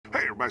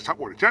everybody, it's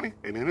Topwater Johnny,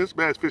 and in this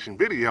bass fishing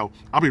video,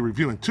 I'll be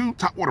reviewing 2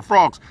 topwater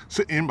frogs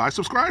sent in by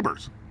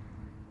subscribers.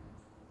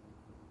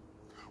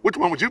 Which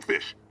one would you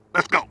fish?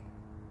 Let's go.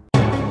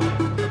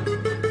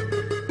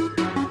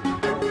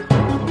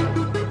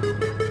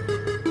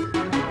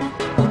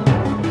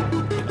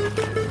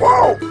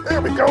 Whoa,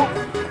 there we go.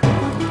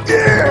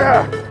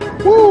 Yeah!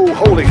 Woo,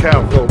 holy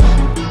cow, folks.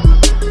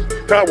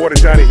 Topwater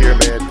Johnny here,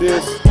 man.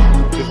 This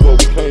is what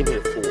we came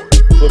here for.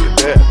 Look at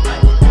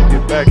that.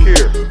 Get back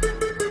here.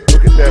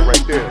 Look at that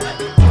right there.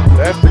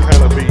 That's the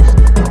kind of beast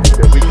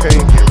that we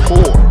came here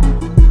for.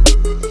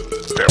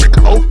 There we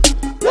go.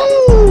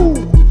 Woo!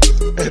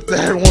 At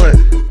that one.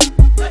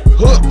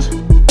 Hooked.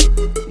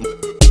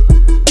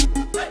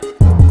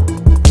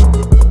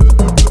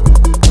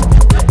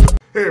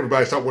 Hey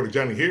everybody, Topwater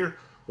Johnny here.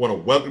 Want to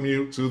welcome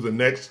you to the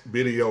next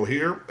video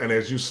here. And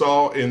as you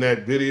saw in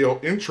that video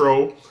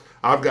intro,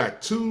 I've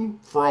got 2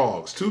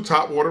 frogs, 2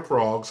 topwater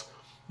frogs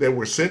that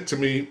were sent to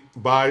me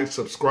by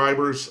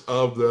subscribers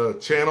of the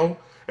channel,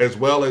 as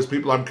well as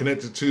people I'm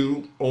connected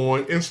to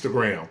on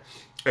Instagram.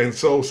 And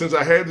so since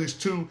I had these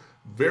 2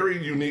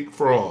 very unique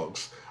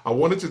frogs, I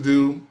wanted to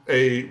do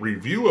a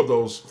review of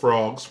those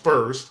frogs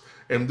first,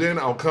 and then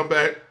I'll come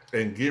back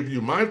and give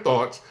you my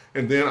thoughts,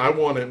 and then I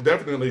want to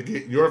definitely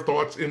get your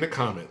thoughts in the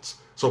comments.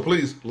 So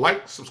please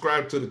like,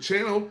 subscribe to the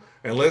channel,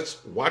 and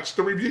let's watch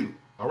the review.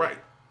 All right.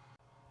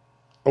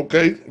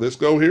 Okay, let's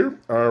go here.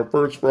 Our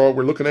first frog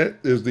we're looking at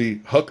is the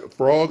Huck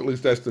frog. At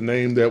least that's the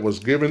name that was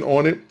given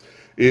on it.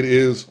 It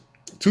is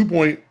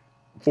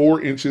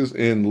 2.4 inches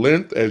in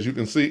length. As you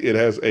can see, it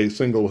has a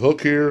single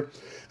hook here.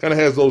 Kind of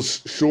has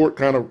those short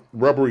kind of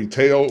rubbery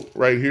tail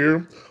right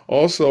here.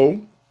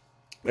 Also,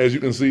 as you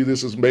can see,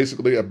 this is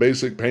basically a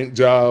basic paint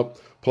job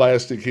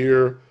plastic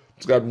here.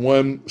 It's got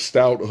one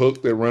stout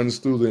hook that runs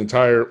through the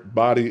entire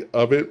body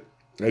of it.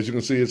 As you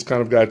can see, it's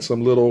kind of got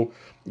some little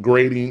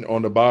grating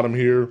on the bottom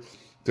here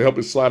to help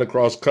it slide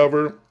across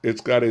cover.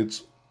 It's got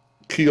its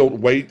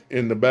keeled weight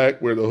in the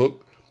back where the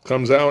hook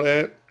comes out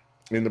at.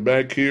 In the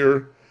back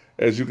here,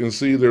 as you can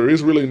see, there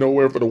is really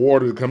nowhere for the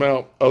water to come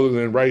out other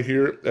than right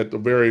here at the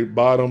very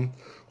bottom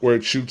where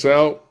it shoots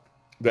out.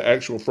 The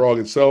actual frog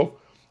itself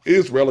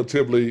is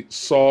relatively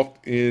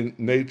soft in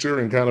nature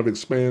and kind of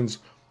expands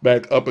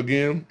back up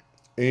again.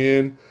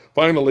 And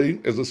finally,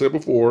 as I said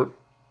before,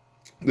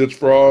 this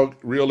frog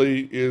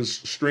really is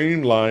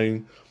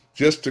streamlined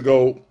just to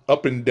go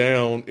up and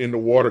down in the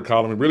water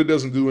column. It really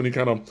doesn't do any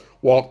kind of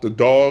walk the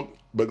dog,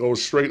 but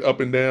goes straight up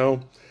and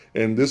down.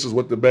 And this is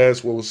what the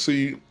bass will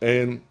see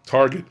and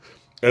target,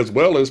 as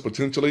well as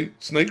potentially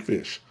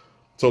snakefish.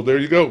 So there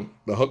you go,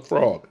 the Huck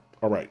frog.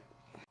 All right.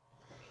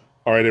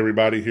 All right,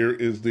 everybody, here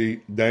is the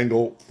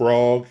Dandle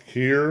frog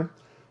here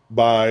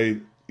by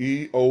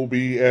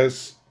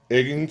EOBS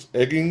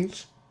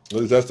Eggings.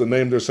 That's the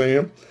name they're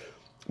saying.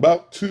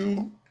 About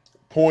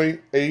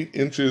 2.8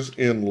 inches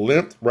in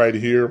length right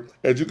here.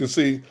 As you can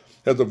see,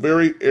 has a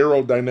very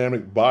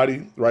aerodynamic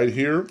body right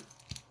here.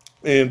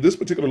 And this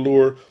particular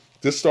lure,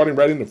 just starting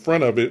right in the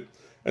front of it,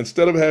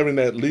 instead of having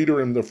that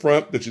leader in the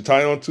front that you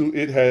tie onto,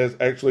 it has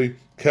actually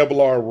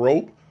Kevlar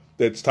rope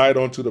that's tied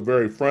onto the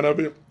very front of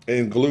it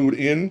and glued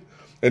in.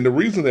 And the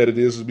reason that it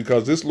is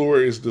because this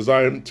lure is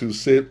designed to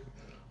sit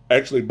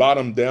actually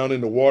bottom down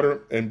in the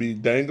water and be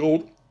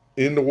dangled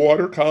in the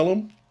water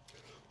column.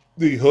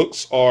 The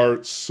hooks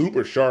are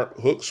super sharp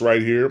hooks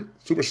right here,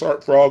 super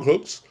sharp frog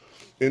hooks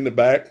in the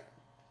back.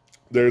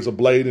 There's a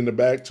blade in the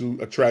back to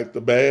attract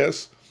the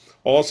bass.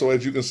 Also,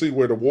 as you can see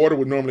where the water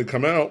would normally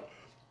come out,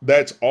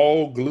 that's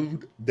all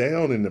glued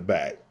down in the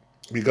back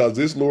because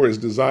this lure is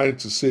designed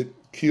to sit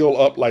keel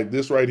up like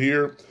this right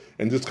here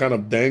and just kind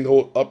of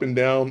dangle up and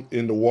down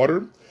in the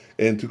water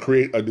and to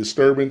create a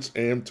disturbance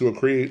and to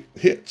create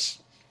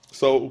hits.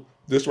 So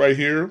this right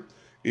here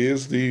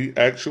is the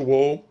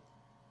actual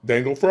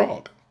Dandle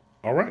frog.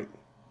 All right.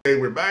 Okay,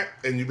 we're back,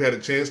 and you've had a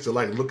chance to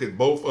look at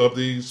both of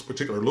these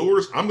particular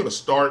lures. I'm going to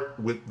start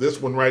with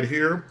this one right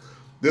here.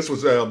 This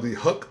was the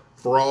Huck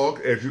frog,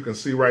 as you can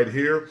see right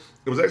here.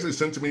 It was actually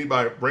sent to me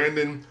by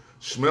Brandon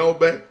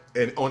Schmelebeck,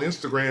 and on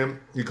Instagram,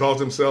 he calls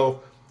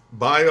himself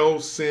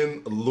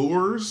BioSyn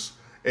Lures.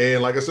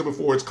 And like I said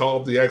before, it's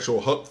called the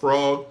actual Huck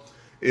frog.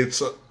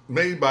 It's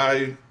made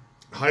by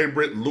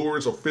Hybrid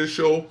Lures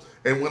Official.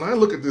 And when I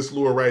look at this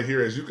lure right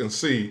here, as you can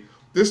see,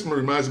 this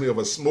reminds me of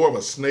more of a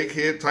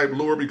snakehead type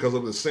lure because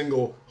of the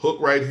single hook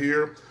right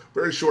here.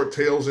 Very short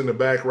tails in the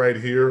back right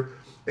here.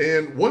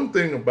 And one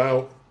thing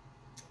about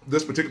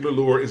this particular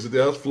lure is it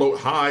does float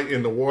high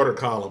in the water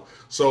column.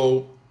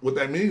 So what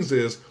that means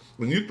is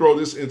when you throw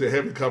this into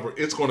heavy cover,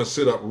 it's going to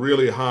sit up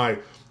really high.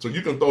 So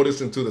you can throw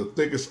this into the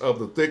thickest of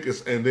the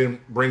thickest and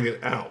then bring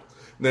it out.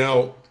 Now,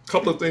 a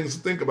couple of things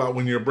to think about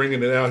when you're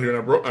bringing it out here.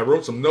 And I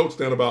wrote some notes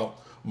down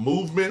about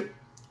movement,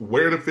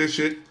 where to fish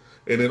it,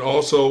 and then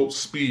also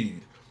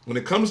speed. When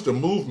it comes to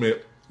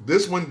movement,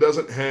 this one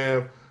doesn't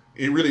have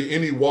really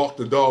any walk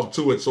the dog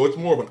to it. So it's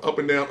more of an up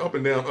and down, up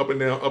and down, up and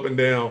down, up and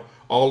down,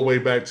 all the way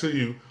back to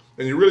you.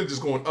 And you're really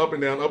just going up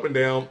and down, up and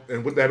down.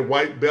 And with that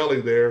white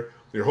belly there,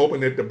 you're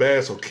hoping that the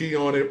bass will key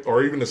on it,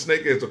 or even the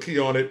snakeheads will key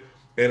on it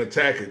and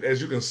attack it.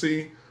 As you can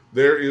see,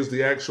 there is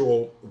the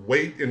actual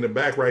weight in the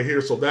back right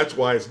here. So that's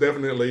why it's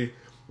definitely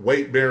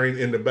weight bearing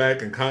in the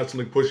back and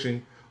constantly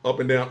pushing up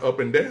and down, up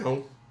and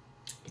down.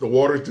 The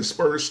water is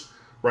dispersed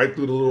right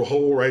through the little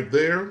hole right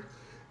there.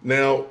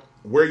 Now,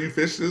 where you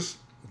fish this,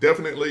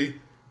 definitely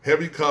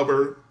heavy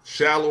cover,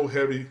 shallow,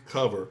 heavy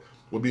cover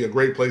would be a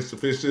great place to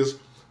fish this,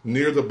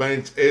 near the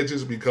bank's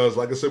edges, because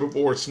like I said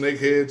before,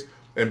 snakeheads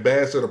and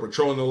bass that are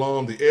patrolling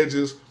along the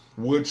edges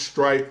would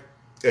strike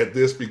at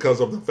this because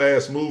of the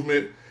fast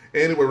movement,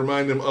 and it would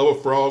remind them of a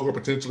frog or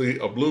potentially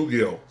a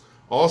bluegill.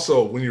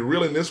 Also, when you're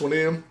reeling this one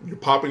in, you're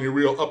popping your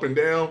reel up and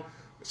down,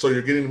 so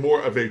you're getting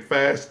more of a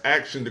fast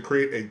action to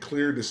create a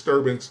clear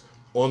disturbance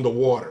on the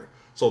water.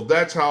 So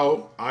that's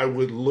how I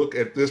would look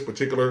at this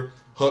particular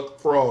Huck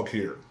frog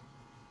here.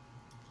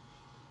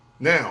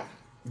 Now,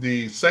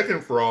 the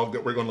second frog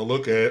that we're going to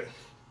look at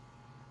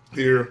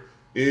here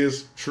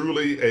is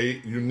truly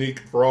a unique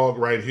frog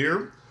right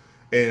here.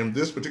 And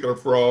this particular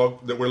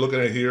frog that we're looking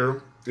at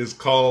here is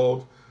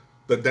called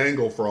the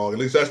Dandle frog. At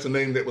least that's the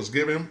name that was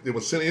given. It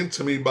was sent in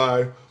to me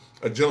by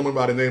a gentleman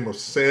by the name of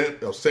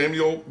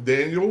Samual,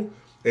 Danial,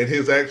 and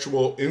his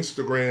actual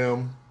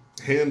Instagram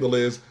handle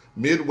is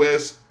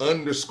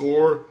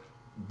Midwest_Bass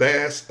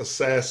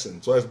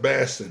Assassin. So that's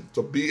Bassin.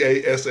 So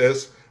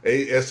BASSASSIN.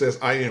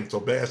 So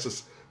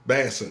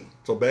Bassin.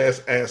 So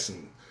Bass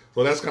Assin.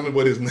 So that's kind of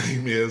what his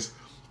name is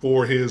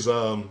for his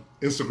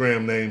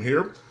Instagram name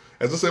here.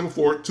 As I said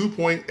before,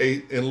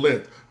 2.8 in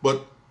length.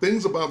 But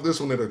things about this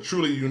one that are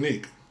truly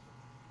unique.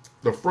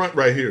 The front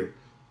right here.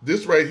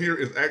 This right here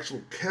is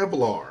actual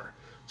Kevlar.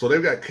 So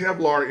they've got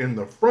Kevlar in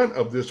the front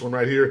of this one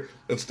right here.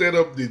 Instead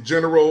of the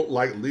general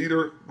like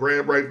leader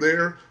grab right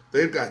there,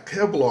 they've got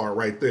Kevlar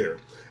right there.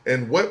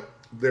 And what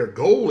their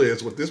goal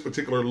is with this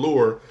particular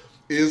lure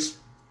is,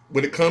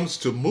 when it comes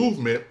to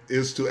movement,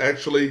 is to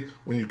actually,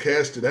 when you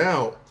cast it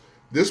out,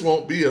 this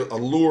won't be a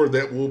lure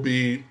that will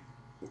be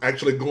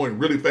actually going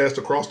really fast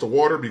across the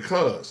water,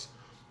 because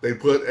they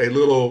put a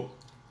little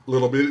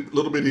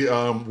bitty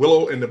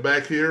willow in the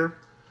back here.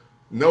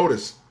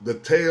 Notice the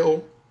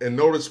tail, and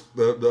notice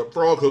the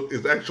frog hook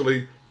is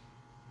actually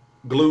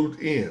glued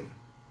in.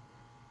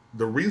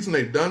 The reason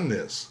they've done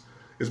this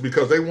is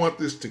because they want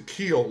this to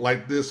keel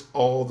like this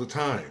all the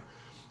time,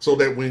 so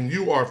that when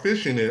you are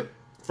fishing it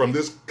from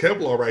this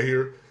Kevlar right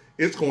here,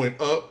 it's going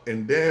up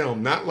and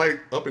down, not like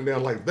up and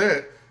down like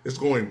that. It's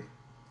going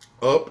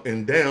up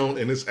and down,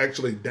 and it's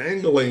actually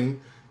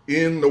dangling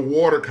in the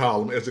water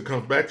column as it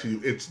comes back to you.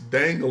 It's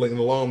dangling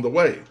along the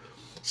way.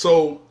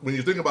 So when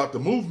you think about the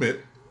movement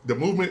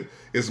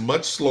is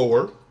much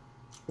slower.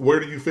 Where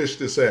do you fish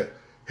this at?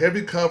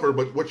 Heavy cover,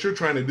 but what you're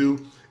trying to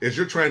do is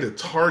you're trying to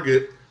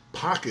target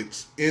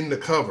pockets in the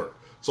cover.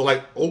 So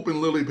like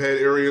open lily pad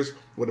areas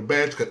where the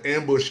bass could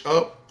ambush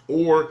up,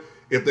 or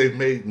if they've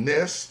made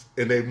nests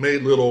and they've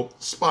made little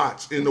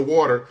spots in the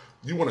water,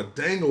 you want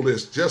to dangle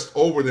this just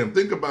over them.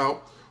 Think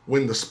about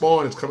when the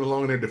spawn is coming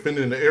along and they're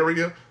defending the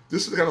area.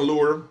 This is the kind of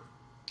lure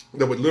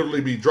that would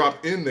literally be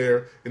dropped in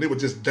there, and it would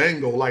just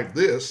dangle like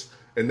this,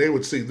 and they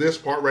would see this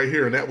part right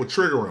here, and that would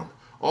trigger them.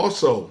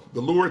 Also,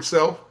 the lure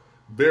itself,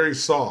 very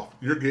soft.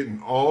 You're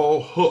getting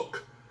all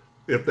hook.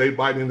 If they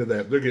bite into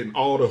that, they're getting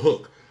all the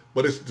hook.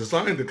 But it's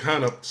designed to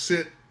kind of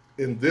sit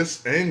in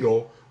this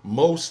angle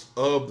most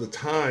of the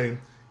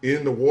time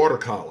in the water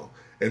column,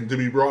 and to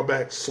be brought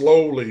back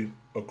slowly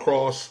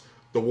across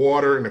the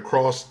water and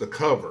across the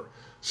cover.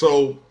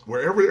 So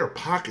wherever there are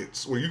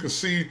pockets where you can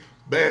see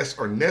bass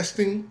are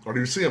nesting, or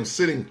you see them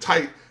sitting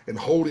tight and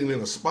holding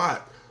in a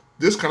spot,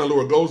 this kind of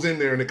lure goes in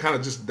there and it kind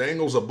of just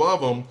dangles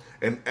above them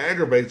and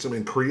aggravates them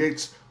and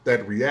creates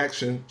that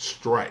reaction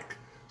strike.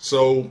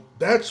 So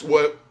that's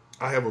what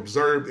I have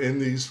observed in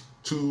these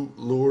two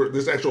lure,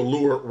 this actual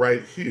lure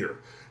right here.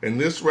 And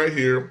this right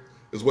here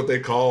is what they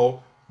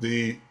call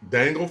the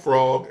Dandle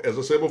frog. As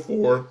I said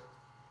before,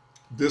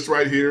 this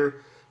right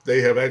here,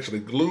 they have actually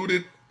glued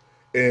it,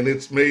 and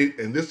it's made,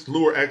 and this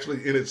lure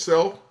actually in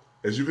itself,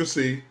 as you can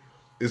see,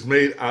 is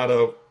made out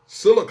of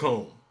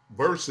silicone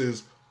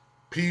versus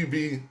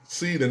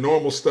PVC, the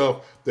normal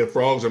stuff that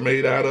frogs are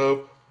made out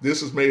of.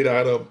 This is made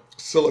out of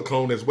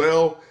silicone as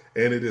well,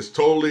 and it is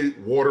totally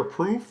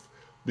waterproof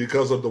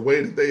because of the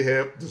way that they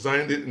have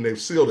designed it, and they've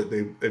sealed it.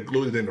 They've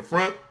glued it in the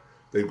front,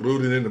 they've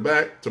glued it in the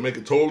back to make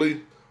it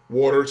totally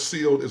water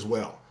sealed as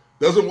well.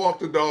 Doesn't walk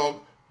the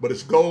dog, but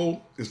its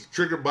goal is to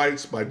trigger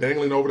bites by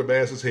dangling over the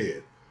bass's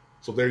head.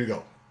 So there you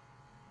go.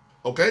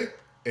 Okay,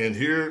 and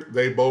here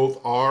they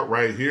both are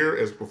right here.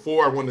 As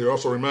before, I wanted to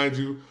also remind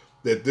you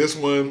that this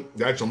one,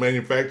 the actual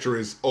manufacturer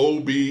is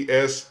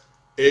OBS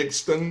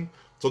Egston.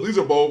 So these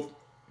are both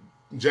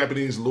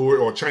Japanese lure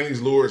or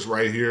Chinese lures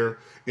right here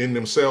in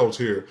themselves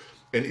here.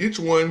 And each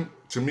one,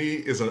 to me,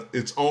 is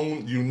its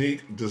own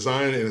unique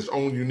design and its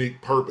own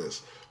unique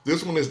purpose.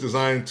 This one is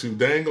designed to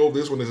dangle.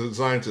 This one is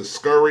designed to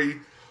scurry.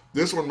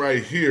 This one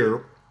right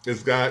here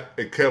has got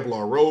a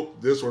Kevlar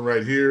rope. This one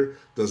right here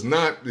does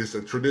not. It's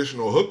a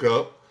traditional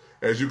hookup.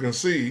 As you can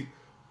see,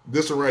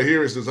 this one right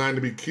here is designed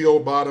to be keel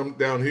bottom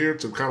down here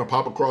to kind of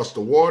pop across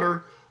the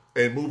water.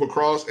 and move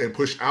across and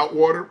push out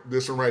water.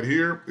 This one right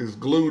here is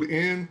glued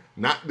in,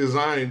 not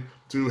designed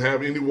to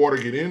have any water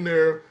get in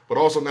there, but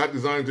also not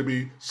designed to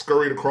be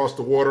scurried across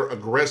the water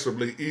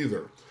aggressively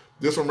either.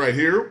 This one right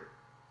here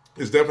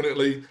is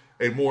definitely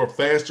a more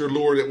faster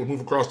lure that will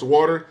move across the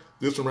water.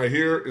 This one right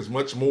here is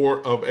much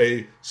more of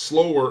a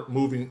slower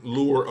moving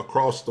lure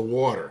across the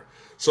water.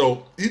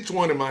 So each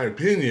one, in my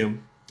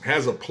opinion,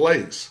 has a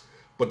place.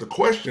 But the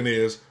question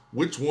is,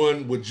 which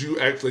one would you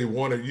actually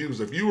want to use?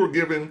 If you were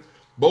given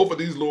both of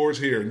these lures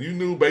here and you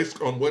knew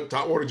based on what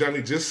Topwater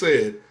Johnny just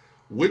said,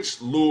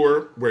 which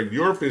lure where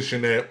you're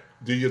fishing at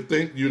do you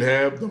think you'd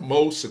have the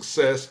most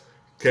success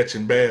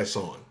catching bass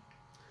on?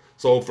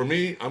 So for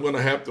me, I'm going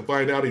to have to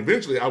find out.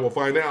 Eventually, I will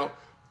find out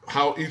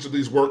how each of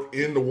these work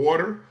in the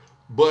water.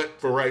 But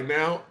for right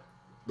now,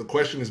 the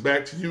question is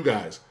back to you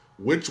guys.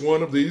 Which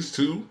one of these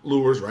two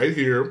lures right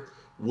here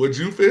would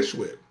you fish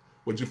with?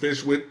 Would you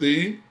fish with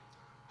the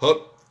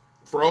Huck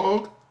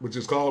frog, which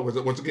is called,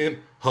 once again,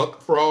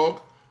 Huck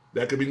frog?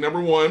 That could be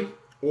number one,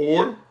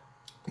 or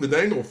the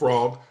Dandle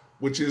frog,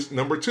 which is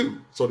number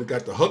two. So they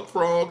got the Huck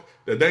frog,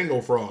 the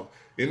Dandle frog.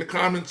 In the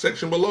comment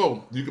section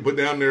below, you can put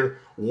down there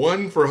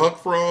 1 for Huck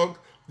frog.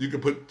 You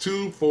can put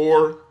 2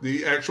 for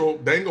the actual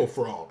Dandle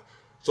frog.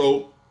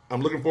 So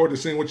I'm looking forward to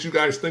seeing what you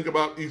guys think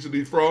about each of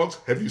these frogs.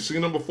 Have you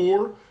seen them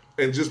before?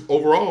 And just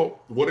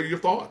overall, what are your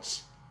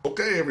thoughts?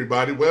 Okay,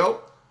 everybody.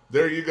 Well,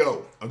 there you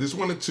go. I just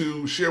wanted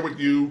to share with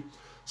you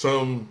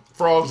some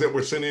frogs that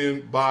were sent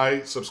in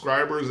by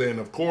subscribers. And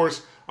of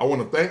course, I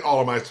want to thank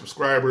all of my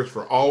subscribers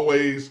for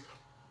always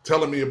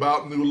telling me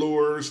about new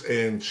lures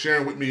and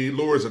sharing with me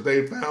lures that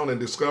they found and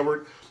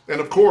discovered. And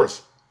of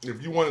course,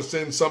 if you want to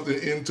send something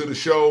into the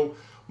show,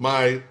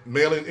 my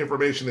mailing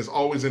information is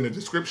always in the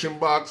description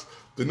box.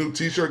 The new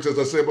t-shirts, as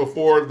I said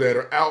before, that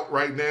are out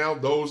right now,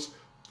 those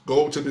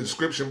go to the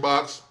description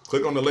box,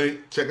 click on the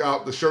link, check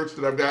out the shirts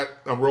that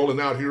I'm rolling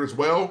out here as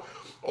well.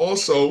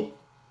 Also,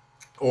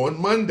 on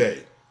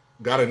Monday,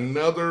 got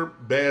another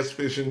bass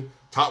fishing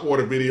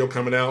topwater video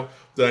coming out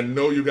that I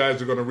know you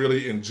guys are going to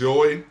really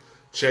enjoy.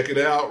 Check it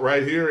out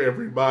right here,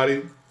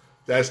 everybody.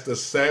 That's the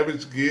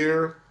Savage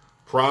Gear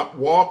prop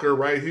walker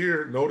right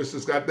here. Notice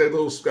it's got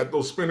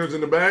those spinners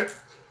in the back,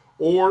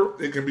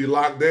 or it can be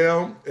locked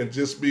down and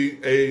just be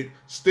a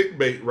stick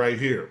bait right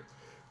here.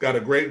 Got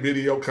a great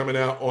video coming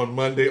out on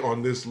Monday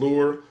on this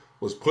lure.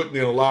 Was putting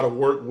in a lot of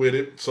work with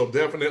it, so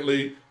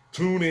definitely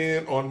tune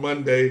in on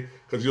Monday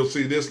because you'll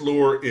see this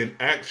lure in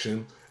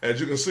action. As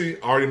you can see,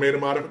 I already made a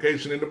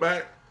modification in the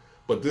back,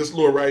 but this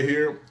lure right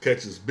here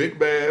catches big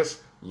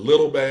bass,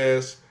 little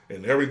bass,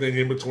 and everything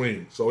in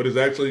between. So it is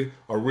actually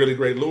a really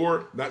great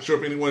lure. Not sure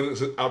if anyone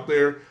out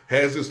there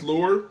has this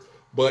lure,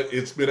 but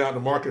it's been out in the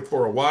market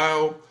for a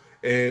while,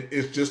 and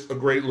it's just a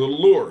great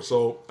little lure.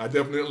 So I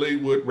definitely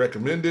would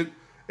recommend it,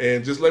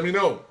 and just let me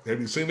know.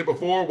 Have you seen it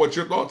before? What's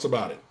your thoughts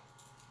about it?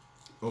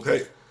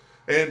 Okay.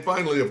 And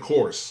finally, of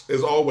course,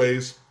 as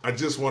always, I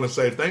just want to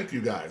say thank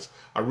you guys.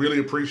 I really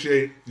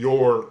appreciate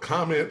your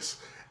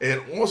comments.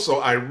 And also,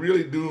 I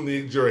really do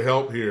need your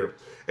help here.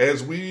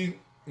 As we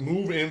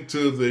move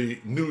into the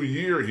new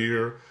year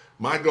here,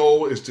 my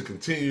goal is to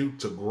continue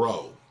to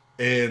grow.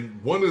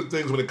 And one of the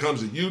things when it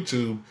comes to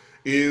YouTube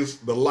is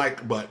the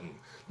like button.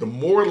 The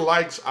more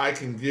likes I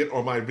can get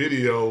on my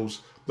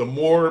videos, the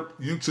more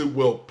YouTube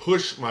will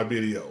push my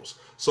videos.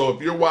 So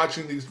if you're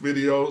watching these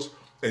videos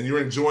and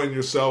you're enjoying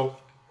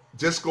yourself,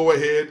 just go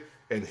ahead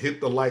and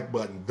hit the like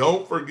button.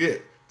 Don't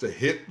forget to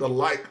hit the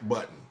like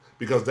button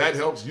because that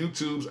helps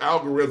YouTube's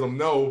algorithm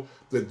know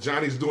that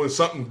Johnny's doing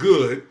something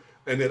good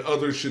and that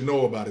others should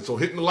know about it. So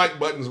hitting the like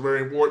button is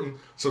very important.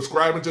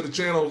 Subscribing to the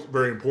channel is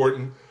very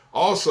important.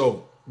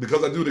 Also,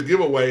 because I do the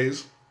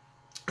giveaways,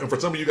 and for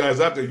some of you guys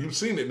out there, you've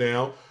seen it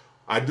now,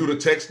 I do the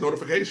text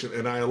notification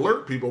and I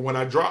alert people when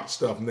I drop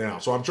stuff now.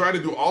 So I'm trying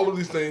to do all of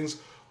these things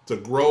to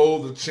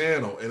grow the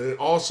channel. And then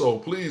also,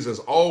 please, as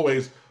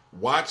always,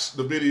 watch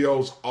the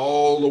videos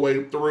all the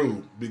way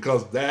through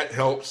because that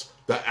helps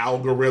the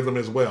algorithm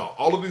as well.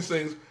 All of these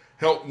things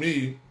help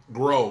me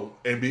grow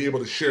and be able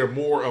to share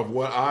more of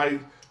what I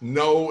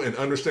know and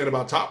understand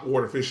about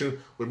topwater fishing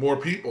with more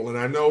people. And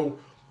I know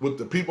with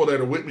the people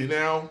that are with me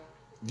now,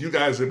 you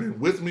guys have been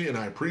with me and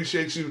I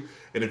appreciate you.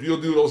 And if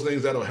you'll do those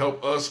things, that'll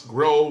help us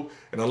grow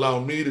and allow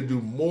me to do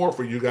more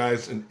for you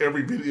guys in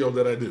every video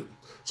that I do.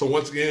 So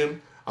once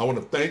again, I want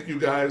to thank you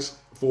guys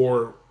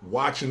for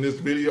watching this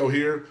video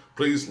here.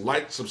 Please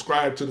like,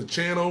 subscribe to the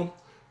channel.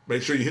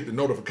 Make sure you hit the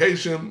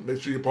notification.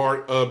 Make sure you're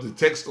part of the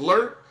text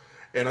alert.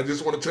 And I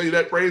just want to tell you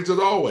that phrase as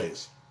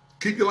always.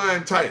 Keep your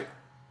line tight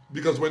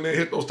because when they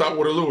hit those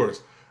topwater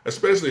lures,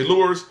 especially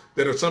lures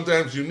that are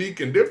sometimes unique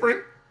and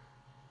different,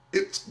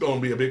 it's going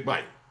to be a big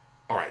bite.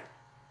 All right.